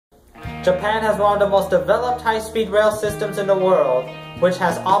Japan has one of the most developed high-speed rail systems in the world, which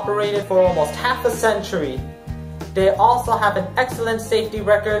has operated for almost half a century. They also have an excellent safety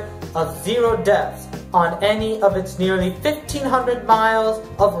record of 0 deaths on any of its nearly 1,500 miles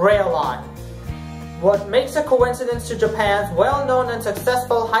of rail line. What makes a coincidence to Japan's well-known and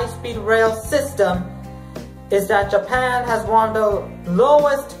successful high-speed rail system is that Japan has one of the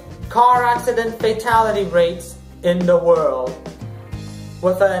lowest car accident fatality rates in the world,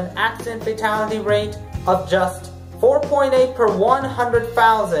 with an accident fatality rate of just 4.8 per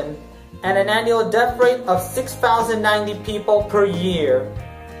 100,000 and an annual death rate of 6,090 people per year.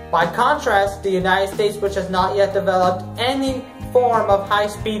 By contrast, the United States, which has not yet developed any form of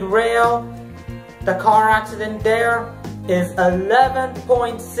high-speed rail, the car accident there is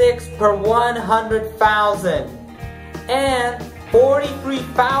 11.6 per 100,000 and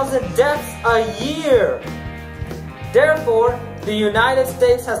 43,000 deaths a year. Therefore, the United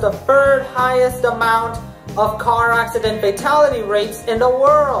States has the 3rd highest amount of car accident fatality rates in the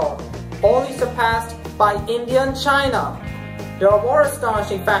world, only surpassed by India and China. There are more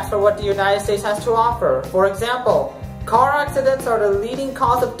astonishing facts for what the United States has to offer. For example, car accidents are the leading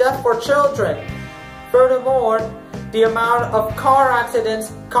cause of death for children. Furthermore, the amount of car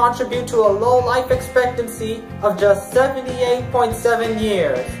accidents contribute to a low life expectancy of just 78.7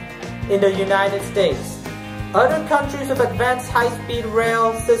 years in the United States. Other countries with advanced high-speed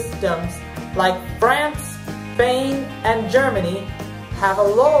rail systems like France, Spain, and Germany have a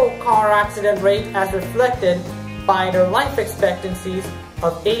low car accident rate as reflected by their life expectancies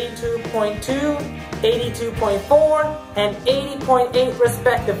of 82.2, 82.4, and 80.8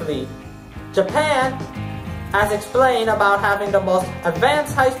 respectively. Japan, as explained about having the most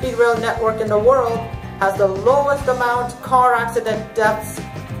advanced high-speed rail network in the world, has the lowest amount of car accident deaths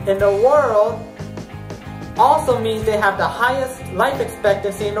in the world, also means they have the highest life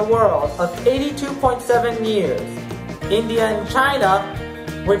expectancy in the world of 82.7 years. India and China,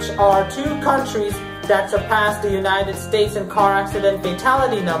 which are 2 countries that surpass the United States in car accident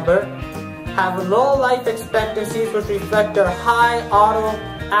fatality number, have low life expectancies which reflect their high auto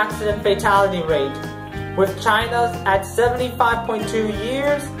accident fatality rate, with China's at 75.2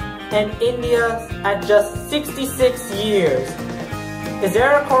 years and India's at just 66 years. Is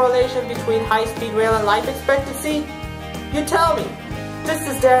there a correlation between high-speed rail and life expectancy? You tell me. This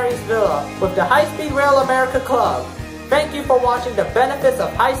is Darius Villa with the High Speed Rail America Club. Thank you for watching the benefits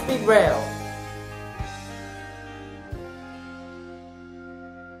of high-speed rail.